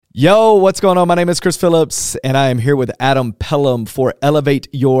Yo, what's going on? My name is Chris Phillips, and I am here with Adam Pelham for Elevate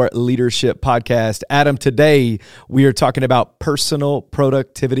Your Leadership podcast. Adam, today we are talking about personal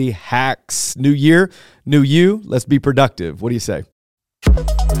productivity hacks. New year, new you. Let's be productive. What do you say?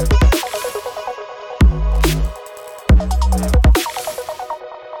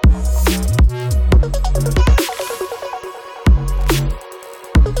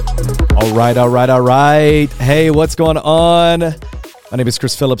 All right. Hey, what's going on? My name is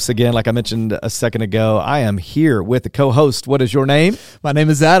Chris Phillips again. Like I mentioned a second ago, I am here with the co-host. What is your name? My name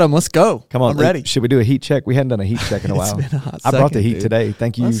is Adam. Let's go. Come on. I'm ready. Should we do a heat check? We hadn't done a heat check in a while. It's been a hot I brought the heat dude. today.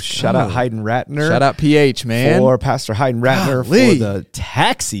 Thank you. Shout out Hayden Ratner. Shout out PH, man. For Pastor Hayden Ratner Golly. for the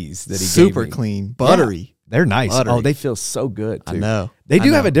taxis that he Super gave me. clean. Buttery. Yeah, they're nice. Buttery. Oh, they feel so good, too. I know. They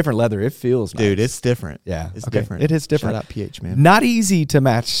do I have know. a different leather. It feels nice. Dude, it's different. Yeah. It's Okay. different. It is different. Shout out PH, man. Not easy to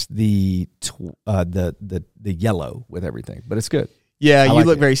match the yellow with everything, but it's good. Yeah, you like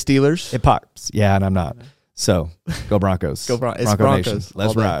look it. very Steelers. It pops. Yeah, and I'm not. So, go Broncos. Go It's Bronco Broncos. Nation. Let's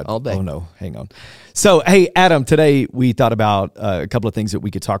All day, ride. all day. Oh, no. Hang on. So, hey, Adam, today we thought about a couple of things that we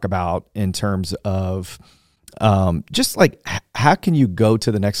could talk about in terms of just like how can you go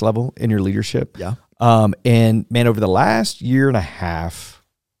to the next level in your leadership? Yeah. And, man, over the last year and a half,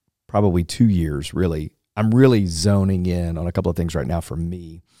 probably 2 years, really, I'm really zoning in on a couple of things right now for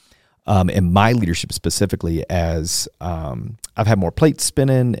me. And my leadership specifically, as I've had more plates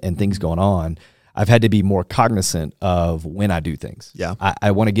spinning and things going on, I've had to be more cognizant of when I do things. Yeah.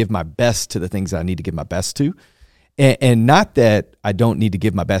 I want to give my best to the things that I need to give my best to. And not that I don't need to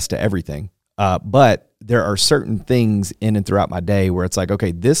give my best to everything, but there are certain things in and throughout my day where it's like,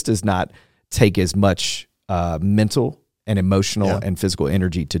 okay, this does not take as much mental and emotional and physical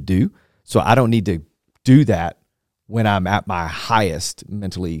energy to do. So I don't need to do that when I'm at my highest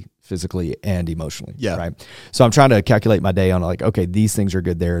mentally, physically, and emotionally. Yeah. Right. So I'm trying to calculate my day on like, okay, these things are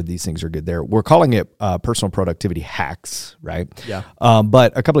good there. These things are good there. We're calling it personal productivity hacks. Right. Yeah.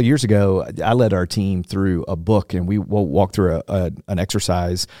 But a couple of years ago, I led our team through a book, and we'll walk through an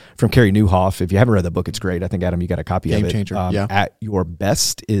exercise from Carey Nieuwhof. If you haven't read the book, it's great. I think, Adam, you got a copy Game of it. changer. At Your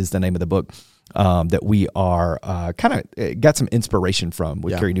Best is the name of the book. That we are kind of got some inspiration from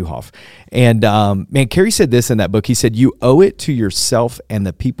with Carey Nieuwhof. And man, Carey said this in that book. He said, you owe it to yourself and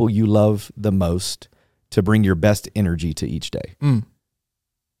the people you love the most to bring your best energy to each day.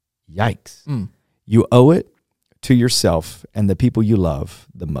 Yikes. You owe it to yourself and the people you love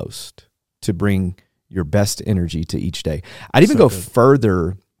the most to bring your best energy to each day. I'd even go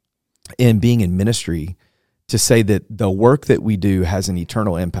further in being in ministry to say that the work that we do has an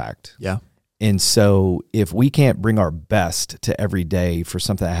eternal impact. Yeah. And so if we can't bring our best to every day for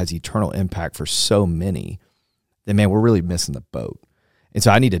something that has eternal impact for so many, then, man, we're really missing the boat. And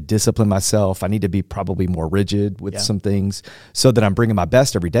so I need to discipline myself. I need to be probably more rigid with some things so that I'm bringing my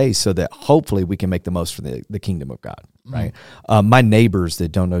best every day so that hopefully we can make the most for the kingdom of God, right? My neighbors that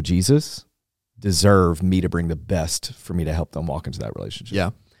don't know Jesus deserve me to bring the best for me to help them walk into that relationship. Yeah.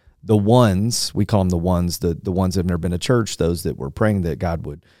 The ones, we call them the ones that have never been to church, those that we're praying that God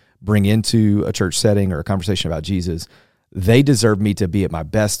would bring into a church setting or a conversation about Jesus, they deserve me to be at my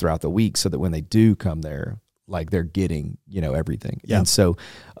best throughout the week so that when they do come there, like they're getting, everything. Yeah. And so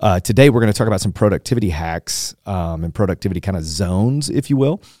today we're going to talk about some productivity hacks and productivity kind of zones, if you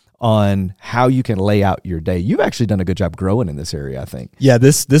will, on how you can lay out your day. You've actually done a good job growing in this area, I think. Yeah,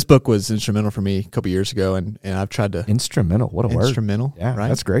 this book was instrumental for me a couple years ago, and I've tried to... Instrumental, what a word. Instrumental, yeah, right?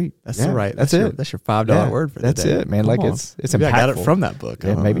 That's great. That's yeah, the right. That's it. That's your $5 word for the That's day. it, man. Come Like on. it's Maybe impactful. I got it from that book.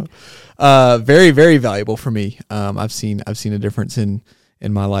 Yeah, maybe. Very, very valuable for me. I've seen a difference in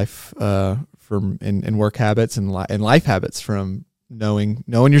my life from in work habits and life habits from knowing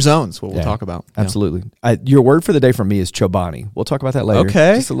your zones, what we'll talk about. Absolutely. Your word for the day from me is Chobani. We'll talk about that later.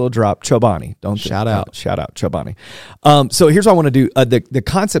 Okay. Just a little drop. Chobani. Shout out Chobani. So here's what I want to do. The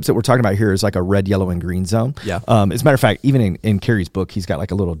concepts that we're talking about here is like a red, yellow, and green zone. Yeah. As a matter of fact, even in Carey's book, he's got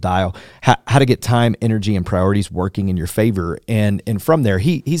like a little dial, how to get time, energy, and priorities working in your favor. And from there,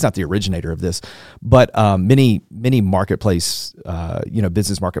 he's not the originator of this, but many marketplace,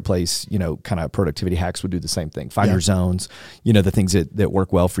 business marketplace, kind of productivity hacks would do the same thing. Find your zones, the things that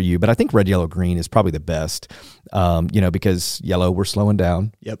work well for you. But I think red, yellow, green is probably the best, because yellow, we're slowing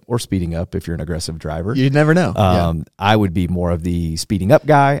down or speeding up if you're an aggressive driver. You never know. I would be more of the speeding up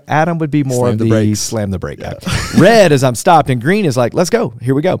guy. Adam would be more of the slam the brake guy. Red is I'm stopped, and green is like, let's go.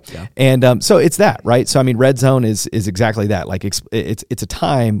 Here we go. Yeah. And so it's that, right? So, I mean, red zone is exactly that. Like it's a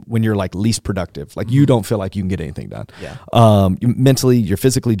time when you're like least productive. Like you don't feel like you can get anything done. Yeah. Mentally, you're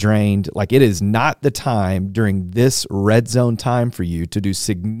physically drained. Like it is not the time during this red zone time for you to do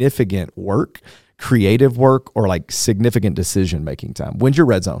significant work, creative work or like significant decision making time? When's your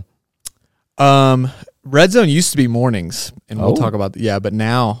red zone? Red zone used to be mornings, and we'll Oh. talk about but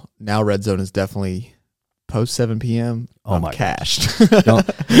now red zone is definitely post 7 p.m. Oh I'm my cashed. Don't,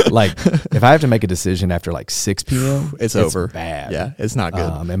 like if I have to make a decision after like 6 p.m., It's over. bad. Yeah, it's not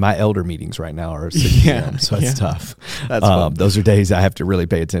good. And my elder meetings right now are 6 p.m., so it's tough. That's fun. Those are days I have to really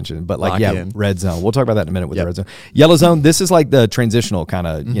pay attention. But like, Lock in. red zone. We'll talk about that in a minute with Yep. the red zone. Yellow zone, this is like the transitional kind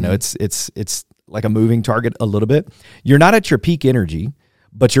of, Mm-hmm. it's like a moving target a little bit. You're not at your peak energy,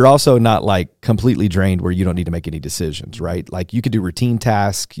 but you're also not like completely drained where you don't need to make any decisions, right? Like you could do routine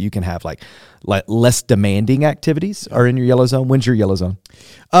tasks. You can have like less demanding activities are in your yellow zone. When's your yellow zone?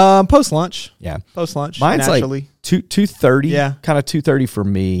 Post lunch. Yeah. Post lunch. Mine's naturally. like 2:30. Yeah. Kind of 2:30 for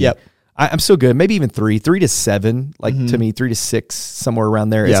me. Yep. I'm still good. Maybe even 3 to 7, like to me, 3 to 6, somewhere around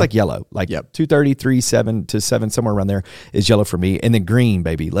there. Yeah. It's like yellow, like 2:30, 3, 7 to 7, somewhere around there is yellow for me. And then green,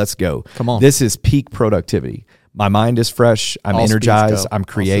 baby, let's go. Come on. This is peak productivity. My mind is fresh. I'm All speeds energized. go. I'm All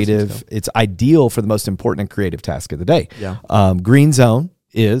creative. systems It's ideal for the most important and creative task of the day. Yeah. Green zone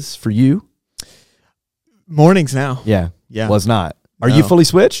is for you. Mornings now. Yeah. Yeah. Was not. Are No. you fully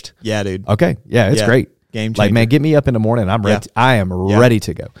switched? Yeah, dude. Okay. Yeah. It's Yeah. great. Game changer. Like, man, get me up in the morning. I'm ready. I am ready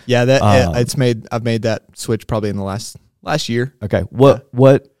to go. Yeah, that Um, I've made that switch probably in the last year. Okay.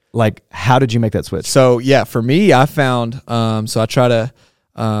 What like how did you make that switch? So yeah, for me, I found so I try to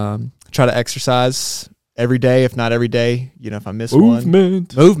exercise every day, if not every day. You know, if I miss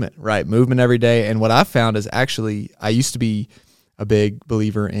movement, right? Movement every day. And what I found is actually, I used to be a big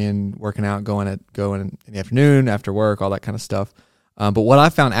believer in working out, going in the afternoon after work, all that kind of stuff. But what I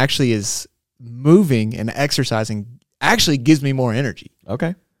found actually is moving and exercising actually gives me more energy.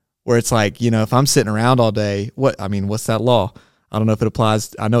 Okay. Where it's like, you know, if I'm sitting around all day, what's that law? I don't know if it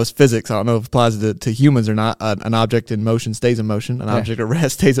applies. I know it's physics. I don't know if it applies to humans or not. An object in motion stays in motion. An object at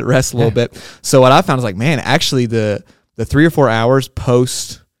rest stays at rest a little bit. So what I found is like, man, actually the 3 or 4 hours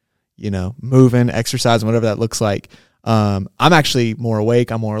post, you know, moving, exercising, whatever that looks like, I'm actually more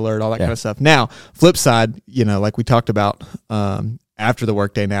awake. I'm more alert, all that kind of stuff. Now, flip side, you know, like we talked about, after the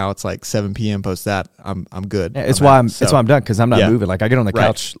workday now, it's like 7 p.m. post that I'm good. Yeah, it's why I'm done because I'm not moving. Like I get on the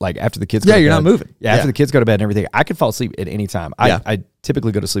couch like after the kids. Go to you're bed. not moving. Yeah, after the kids go to bed and everything, I can fall asleep at any time. I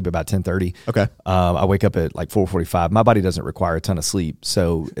typically go to sleep about 10:30. Okay. I wake up at like 4:45. My body doesn't require a ton of sleep,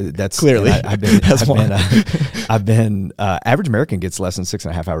 so that's Clearly. I've been average American gets less than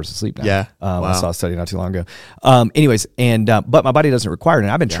 6.5 hours of sleep now. Yeah. I saw a study not too long ago. Anyways, but my body doesn't require it,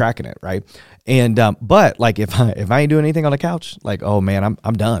 and I've been tracking it, right? And but like if I ain't doing anything on the couch, like oh man,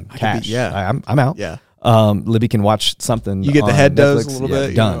 I'm done. Cash. I'm out. Yeah. Libby can watch something. You get the on head doze Netflix. a little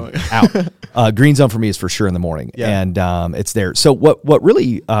bit. Done. You know. Out. Green zone for me is for sure in the morning, and it's there. So what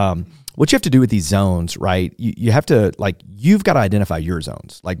really what you have to do with these zones, right? You have to you've got to identify your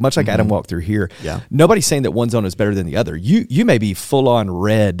zones. Like much like Adam walked through here. Yeah. Nobody's saying that one zone is better than the other. You may be full on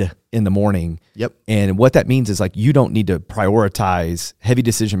red in the morning. Yep. And what that means is like you don't need to prioritize heavy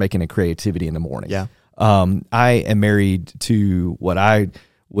decision making and creativity in the morning. Yeah. I am married to what I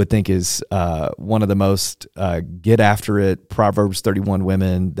would think is one of the most get after it Proverbs 31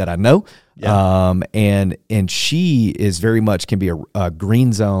 women that I know. Yeah. And she is very much can be a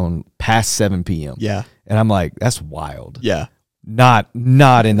green zone past 7 p.m. Yeah. And I'm like, that's wild. Yeah. Not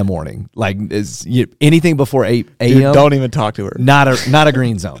in the morning. Like anything before 8 a.m. Dude, don't even talk to her. Not a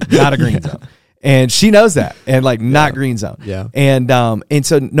green zone. Not a green zone. And she knows that. And not green zone. Yeah. And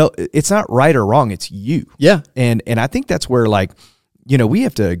so no, it's not right or wrong. It's you. Yeah. And I think that's where we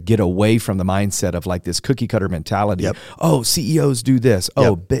have to get away from the mindset of like this cookie cutter mentality. Yep. Oh, CEOs do this.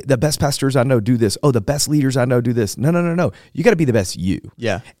 Oh, the best pastors I know do this. Oh, the best leaders I know do this. No. You got to be the best you.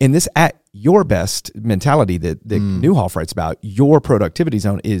 Yeah. And this at your best mentality that Newhoff writes about, your productivity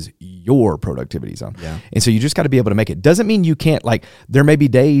zone is your productivity zone. Yeah. And so you just got to be able to make it. Doesn't mean you can't, there may be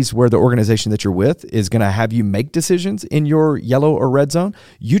days where the organization that you're with is going to have you make decisions in your yellow or red zone.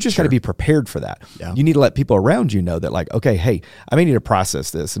 You just got to be prepared for that. Yeah. You need to let people around you know that okay, hey, I may need to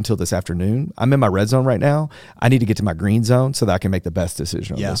process this until this afternoon. I'm in my red zone right now. I need to get to my green zone so that I can make the best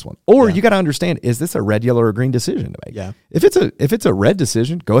decision on this one. Or you got to understand, is this a red, yellow, or green decision to make? Yeah. If it's a red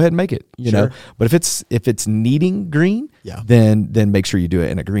decision, go ahead and make it. You know. But if it's needing green, then make sure you do it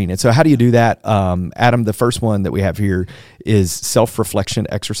in a green. And so how do you do that? Adam, the first one that we have here is self-reflection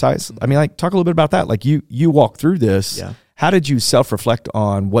exercise. I mean, talk a little bit about that. Like you walk through this. Yeah. How did you self-reflect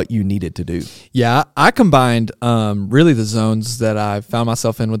on what you needed to do? Yeah, I combined really the zones that I found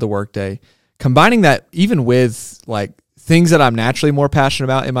myself in with the workday, combining that even with things that I'm naturally more passionate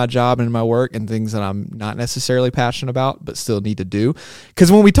about in my job and in my work, and things that I'm not necessarily passionate about but still need to do.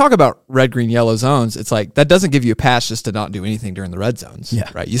 Because when we talk about red, green, yellow zones, it's like that doesn't give you a pass just to not do anything during the red zones. Yeah.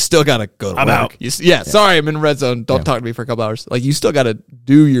 Right. You still got to go to I'm work. out. Sorry, I'm in red zone. Don't talk to me for a couple hours. Like, you still got to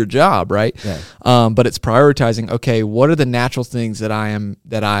do your job, right? Yeah. But it's prioritizing, okay, what are the natural things that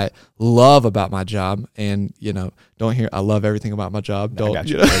I love about my job? And, don't hear I love everything about my job. Don't,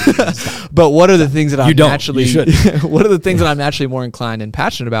 but what are the things that I'm naturally what are the things that I'm naturally more inclined and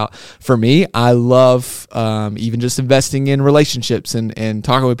passionate about? For me, I love even just investing in relationships and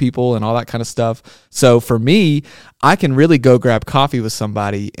talking with people and all that kind of stuff. So for me, I can really go grab coffee with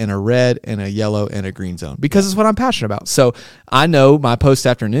somebody in a red and a yellow and a green zone because it's what I'm passionate about. So I know my post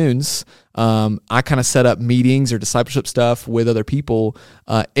afternoons, I kind of set up meetings or discipleship stuff with other people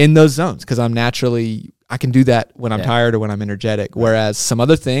in those zones because I can do that when I'm tired or when I'm energetic. Right. Whereas some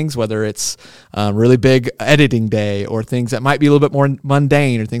other things, whether it's really big editing day or things that might be a little bit more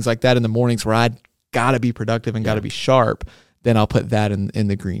mundane or things like that in the mornings where I got to be productive and got to be sharp, then I'll put that in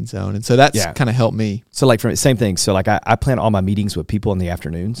the green zone. And so that's kind of helped me. So like same thing. So like I plan all my meetings with people in the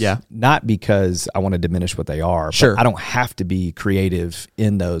afternoons. Yeah. Not because I want to diminish what they are. Sure. But I don't have to be creative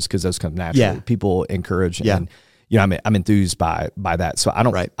in those because those come naturally. Yeah. People encourage and I'm enthused by that. So I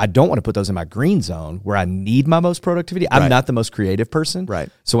don't want to put those in my green zone where I need my most productivity. I'm not the most creative person.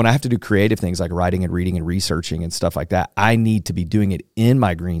 Right. So when I have to do creative things like writing and reading and researching and stuff like that, I need to be doing it in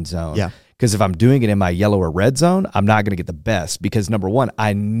my green zone. Yeah. Because if I'm doing it in my yellow or red zone, I'm not going to get the best because number one,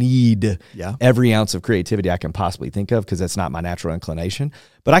 I need every ounce of creativity I can possibly think of because that's not my natural inclination.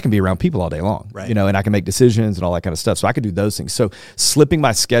 But I can be around people all day long, and I can make decisions and all that kind of stuff. So I can do those things. So slipping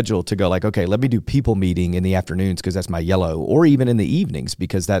my schedule to go like, okay, let me do people meeting in the afternoons because that's my yellow, or even in the evenings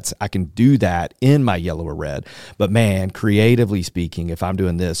because I can do that in my yellow or red. But man, creatively speaking, if I'm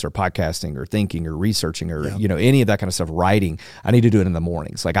doing this or podcasting or thinking or researching or any of that kind of stuff, writing, I need to do it in the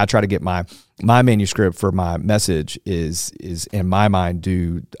mornings. Like I try to get my manuscript for my message is in my mind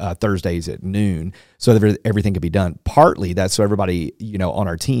due Thursdays at noon, so that everything can be done. Partly that's so everybody on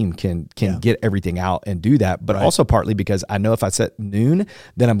our team can get everything out and do that, but also partly because I know if I set noon,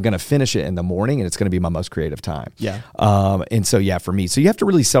 then I'm going to finish it in the morning and it's going to be my most creative time. And so for me, so you have to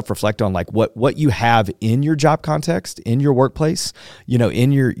really self-reflect on like what you have in your job context, in your workplace,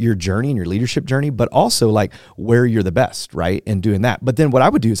 in your journey and your leadership journey, but also like where you're the best, right? And doing that. But then what I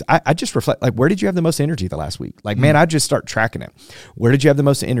would do is I just reflect, like, where did you have the most energy the last week? Like, man, I just start tracking it. Where did you have the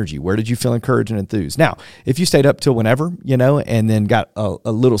most energy? Where did you feel encouraged and enthused? Now, if you stayed up till whenever, and then got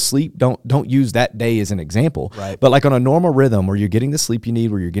a little sleep, don't use that day as an example. Right. But like on a normal rhythm where you're getting the sleep you need,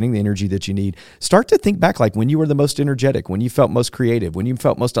 where you're getting the energy that you need, start to think back like when you were the most energetic, when you felt most creative, when you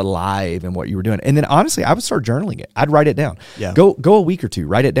felt most alive in what you were doing. And then honestly, I would start journaling it. I'd write it down. Yeah. Go a week or two,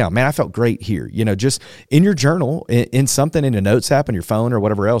 write it down. Man, I felt great here. Just in your journal, in something in a notes app on your phone or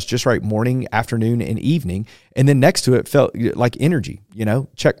whatever else, just write morning, afternoon, and evening. And then next to it felt like energy,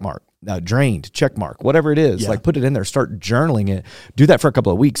 check mark. Drained, check mark, whatever it is, like put it in there, start journaling it, do that for a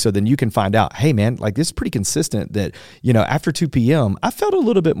couple of weeks. So then you can find out, hey man, like this is pretty consistent that, after 2 p.m. I felt a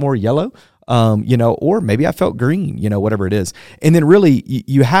little bit more yellow, or maybe I felt green, whatever it is. And then really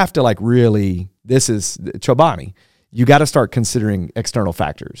you have to this is Chobani. You got to start considering external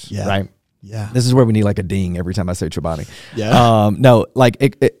factors, right? Yeah. This is where we need like a ding every time I say Chobani. Yeah. No, like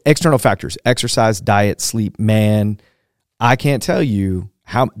external factors, exercise, diet, sleep, man, I can't tell you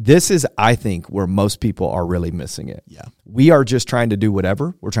how this is, I think, where most people are really missing it. Yeah. We are just trying to do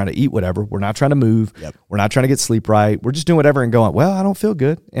whatever. We're trying to eat whatever. We're not trying to move. Yep. We're not trying to get sleep right. We're just doing whatever and going, well, I don't feel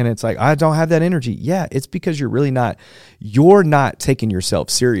good. And it's like, I don't have that energy. Yeah, it's because you're not taking yourself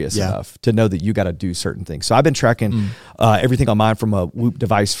serious enough to know that you got to do certain things. So I've been tracking everything on mine from a Whoop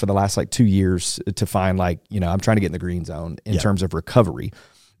device for the last 2 years to find I'm trying to get in the green zone in terms of recovery.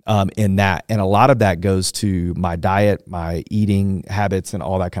 In that. And a lot of that goes to my diet, my eating habits, and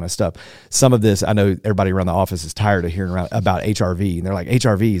all that kind of stuff. Some of this, I know everybody around the office is tired of hearing about HRV. And they're like,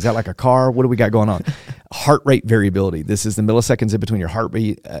 HRV, is that like a car? What do we got going on? Heart rate variability. This is the milliseconds in between your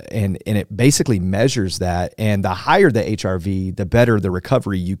heartbeat. And it basically measures that. And the higher the HRV, the better the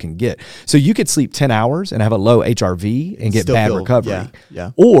recovery you can get. So you could sleep 10 hours and have a low HRV and get bad recovery.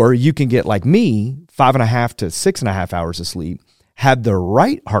 Yeah. Or you can get, like me, 5.5 to 6.5 hours of sleep, have the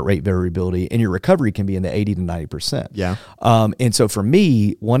right heart rate variability, and your recovery can be in the 80 to 90%. Yeah. And so for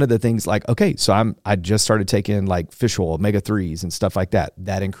me, one of the things I just started taking like fish oil, omega-3s and stuff like that.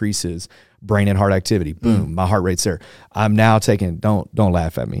 That increases brain and heart activity. Boom, my heart rate's there. I'm now taking, don't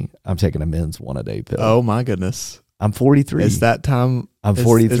laugh at me, I'm taking a men's 1-a-day pill. Oh my goodness. I'm 43. It's that time. I'm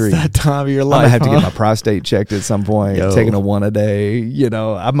 43. It's that time of your life. I'm gonna have to get my prostate checked at some point. Taking a 1 a day. You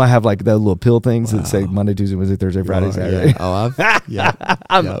know, I might have like the little pill things that say Monday, Tuesday, Wednesday, Thursday, Friday, Saturday. Yeah.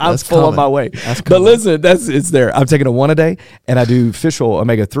 I'm full on my way. But listen, it's there. I'm taking a 1 a day, and I do fish oil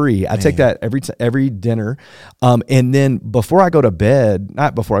omega-3. I take that every dinner, and then before I go to bed,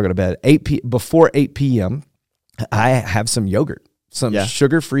 not before I go to bed, before 8 p.m., I have some yogurt, some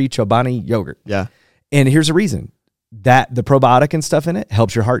sugar-free Chobani yogurt. Yeah. And here's the reason. That the probiotic and stuff in it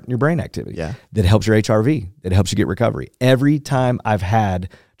helps your heart and your brain activity. Yeah. That helps your HRV. That helps you get recovery. Every time I've had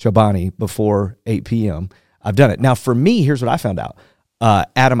Chobani before 8 p.m., I've done it. Now, for me, here's what I found out.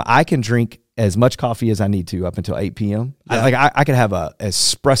 Adam, I can drink as much coffee as I need to up until 8 p.m. Yeah. I could have a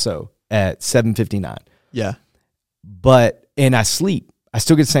espresso at 7:59. Yeah. And I sleep. I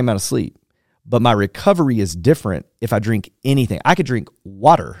still get the same amount of sleep. But my recovery is different if I drink anything. I could drink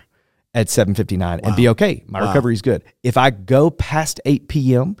water at 7:59 and be okay. My recovery is good. If I go past 8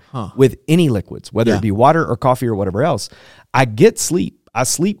 p.m. with any liquids, whether it be water or coffee or whatever else, I get sleep. I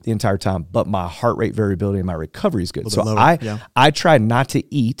sleep the entire time, but my heart rate variability and my recovery is good. So I try not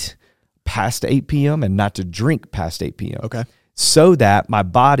to eat past 8 p.m. and not to drink past 8 p.m. Okay. So that my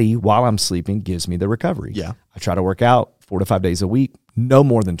body, while I'm sleeping, gives me the recovery. Yeah. I try to work out 4 to 5 days a week, no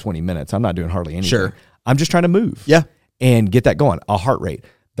more than 20 minutes. I'm not doing hardly anything. Sure. I'm just trying to move. Yeah. And get that going. A heart rate.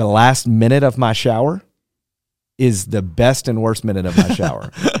 The last minute of my shower is the best and worst minute of my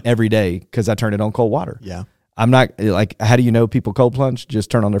shower every day because I turn it on cold water. Yeah. I'm not like, how do you know people cold plunge? Just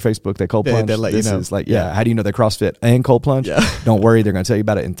turn on their Facebook, they cold plunge. They let you know. Is like, how do you know they CrossFit and cold plunge? Yeah. Don't worry, they're going to tell you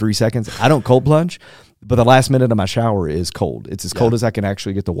about it in 3 seconds. I don't cold plunge, but the last minute of my shower is cold. It's as cold as I can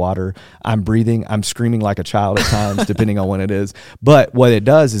actually get the water. I'm breathing. I'm screaming like a child at times, depending on when it is. But what it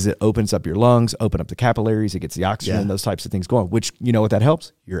does is it opens up your lungs, open up the capillaries. It gets the oxygen and those types of things going, which, you know what that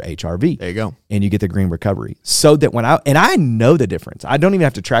helps? Your HRV. There you go. And you get the green recovery. So that I know the difference. I don't even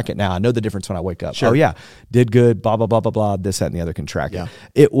have to track it now. I know the difference when I wake up. Sure. Oh yeah, did good, blah, blah, blah, blah, blah, this, that, and the other can track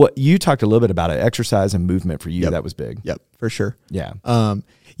it. What you talked a little bit about it, exercise and movement for you, that was big. Yep, for sure. Yeah.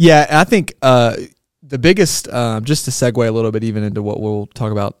 I think the biggest, just to segue a little bit even into what we'll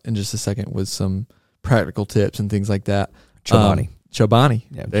talk about in just a second, was some practical tips and things like that. Chobani. Chobani.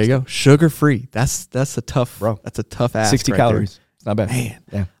 Yeah, there you go. Sugar free. That's a tough, bro. That's a tough ask. 60 calories. It's not bad. Man.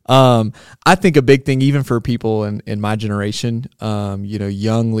 Yeah. I think a big thing, even for people in my generation,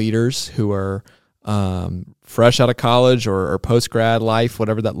 young leaders who are fresh out of college or post grad life,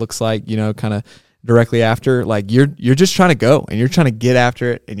 whatever that looks like, kind of directly after, like you're just trying to go and you're trying to get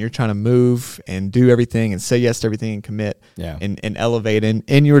after it and you're trying to move and do everything and say yes to everything and commit and elevate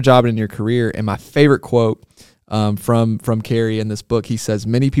in your job and in your career. And my favorite quote from Carey in this book, he says,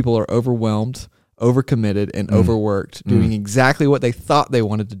 many people are overwhelmed, overcommitted, and overworked, doing exactly what they thought they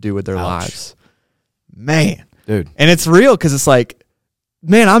wanted to do with their lives. Man. Dude. And it's real because it's like,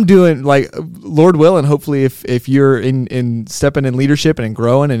 man, I'm doing, like, Lord willing, hopefully if you're in stepping in leadership and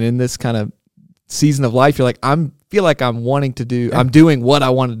growing and in this kind of season of life, you're like, I'm doing what I wanted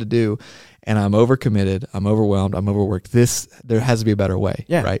to do, and I'm overcommitted, I'm overwhelmed, I'm overworked. There has to be a better way.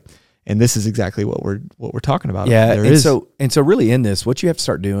 Yeah. Right. And this is exactly what we're talking about. Yeah. So really in this, what you have to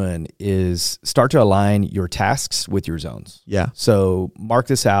start doing is start to align your tasks with your zones. Yeah. So mark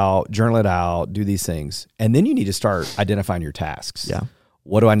this out, journal it out, do these things. And then you need to start identifying your tasks. Yeah.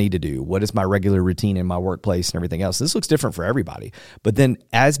 What do I need to do? What is my regular routine in my workplace and everything else? This looks different for everybody. But then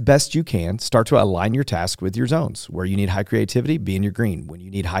as best you can, start to align your task with your zones. Where you need high creativity, be in your green. When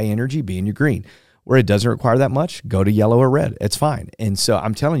you need high energy, be in your green. Where it doesn't require that much, go to yellow or red. It's fine. And so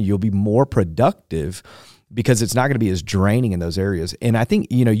I'm telling you, you'll be more productive because it's not going to be as draining in those areas. And I think,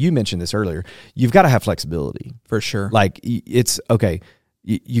 you mentioned this earlier, you've got to have flexibility. For sure. Like it's okay.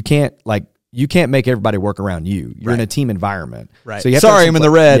 You can't make everybody work around you. You're in a team environment. Right. So you have I'm in the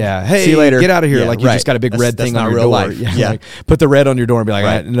red. Yeah. Hey, see you later. Get out of here. Yeah, like you just got a big red thing on your real door. Life. Yeah. Like, put the red on your door and be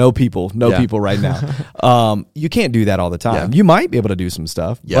like, no people right now. You can't do that all the time. Yeah. You might be able to do some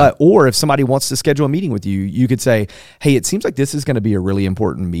stuff, or if somebody wants to schedule a meeting with you, you could say, hey, it seems like this is going to be a really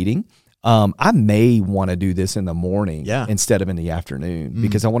important meeting. I may want to do this in the morning instead of in the afternoon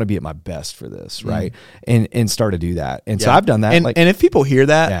because I want to be at my best for this, right? And start to do that. And so I've done that. And if people hear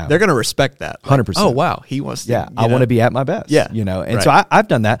that, they're going to respect that. 100%. Oh, wow. He wants to. Yeah, I want to be at my best. Yeah. And so I've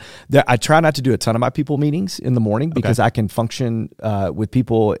done that. I try not to do a ton of my people meetings in the morning because I can function with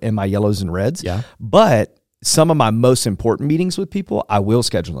people in my yellows and reds. Yeah. But some of my most important meetings with people, I will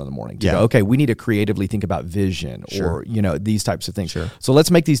schedule in the morning. To go, okay, we need to creatively think about vision or, these types of things. Sure. So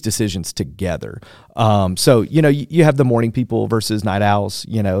let's make these decisions together. So, you have the morning people versus night owls,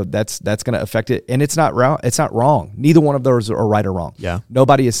 that's going to affect it. And it's not wrong. It's not wrong. Neither one of those are right or wrong. Yeah.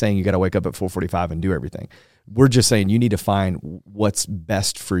 Nobody is saying you got to wake up at 4:45 and do everything. We're just saying you need to find what's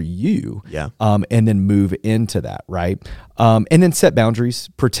best for you. Yeah. And then move into that, right? And then set boundaries,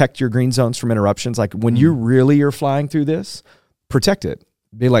 protect your green zones from interruptions. Like when you really are flying through this, protect it.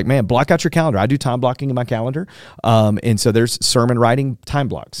 Be like, man, block out your calendar. I do time blocking in my calendar. And so there's sermon writing time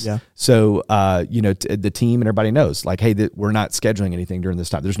blocks. Yeah. So, the team and everybody knows like, hey, we're not scheduling anything during this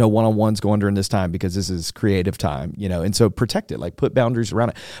time. There's no one-on-ones going during this time because this is creative time, and so protect it, like put boundaries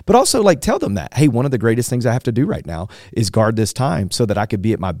around it, but also like tell them that, hey, one of the greatest things I have to do right now is guard this time so that I could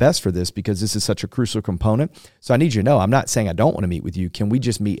be at my best for this because this is such a crucial component. So I need you to know, I'm not saying I don't want to meet with you. Can we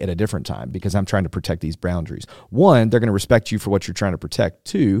just meet at a different time? Because I'm trying to protect these boundaries. One, they're going to respect you for what you're trying to protect.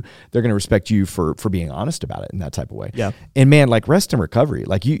 Two, they're going to respect you for being honest about it in that type of way. Yeah. And man, like rest and recovery,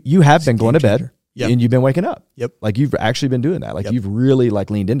 like you have been going to bed and you've been waking up. Yep. Like you've actually been doing that. Like you've really like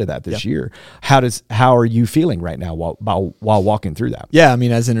leaned into that this year. How are you feeling right now while walking through that? Yeah. I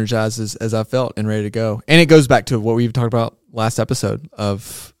mean, as energized as I felt and ready to go. And it goes back to what we've talked about last episode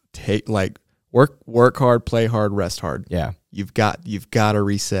of work hard, play hard, rest hard. Yeah. You've got to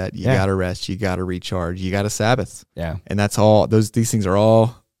reset. You got to rest. You got to recharge. You got to Sabbath. Yeah. And that's all. These things are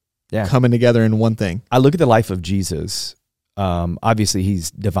all coming together in one thing. I look at the life of Jesus. Obviously,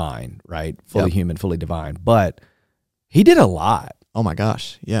 he's divine, right? Fully human, fully divine. But he did a lot. Oh my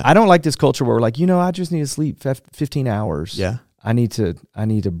gosh. Yeah. I don't like this culture where we're like, I just need to sleep 15 hours. Yeah. I need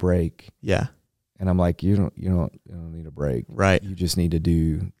to break. Yeah. And I'm like, you don't need a break. Right. You just need to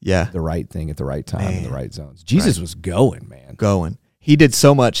do the right thing at the right time in the right zones. Jesus was going, man. Going. He did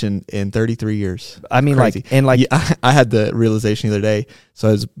so much in 33 years. I mean, crazy. I had the realization the other day. So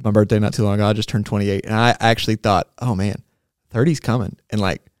it was my birthday not too long ago. I just turned 28. And I actually thought, oh man, 30's coming. And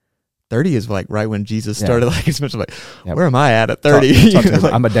like 30 is like right when Jesus started, like, especially like, where am I at 30?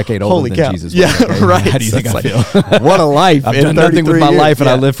 I'm a decade older than Jesus. Yeah, right. How do you think I feel? What a life. I've done nothing with my life, and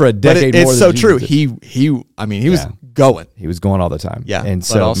I live for a decade more than Jesus. It's so true. He was going. He was going all the time. Yeah, and but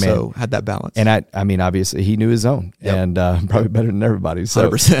so also had that balance. And I mean, obviously, he knew his zone, and probably better than everybody. So,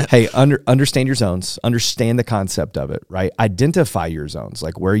 100%. Hey, understand your zones. Understand the concept of it, right? Identify your zones,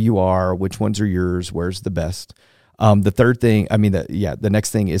 like where you are, which ones are yours, where's the best. The third thing, the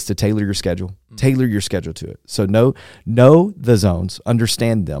next thing is to tailor your schedule. Tailor your schedule to it. So know the zones,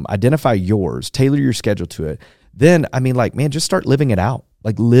 understand them, identify yours, tailor your schedule to it. Then, just start living it out.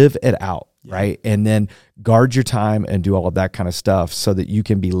 Like live it out, right? And then guard your time and do all of that kind of stuff so that you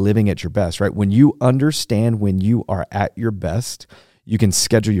can be living at your best, right? When you understand when you are at your best, you can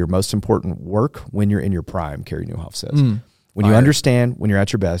schedule your most important work when you're in your prime, Carey Nieuwhof says. When you understand when you're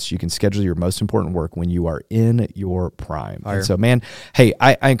at your best, you can schedule your most important work when you are in your prime. And so, man, hey,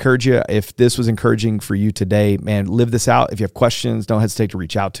 I encourage you, if this was encouraging for you today, man, live this out. If you have questions, don't hesitate to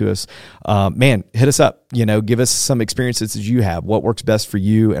reach out to us. Man, hit us up, give us some experiences that you have, what works best for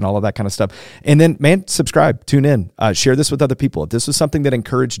you and all of that kind of stuff. And then, man, subscribe, tune in, share this with other people. If this was something that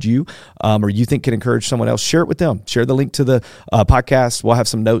encouraged you or you think can encourage someone else, share it with them. Share the link to the podcast. We'll have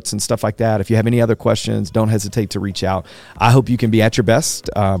some notes and stuff like that. If you have any other questions, don't hesitate to reach out. I hope you can be at your best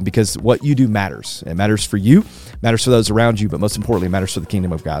because what you do matters. It matters for you, matters for those around you, but most importantly, it matters for the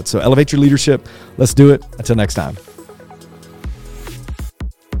kingdom of God. So elevate your leadership. Let's do it. Until next time.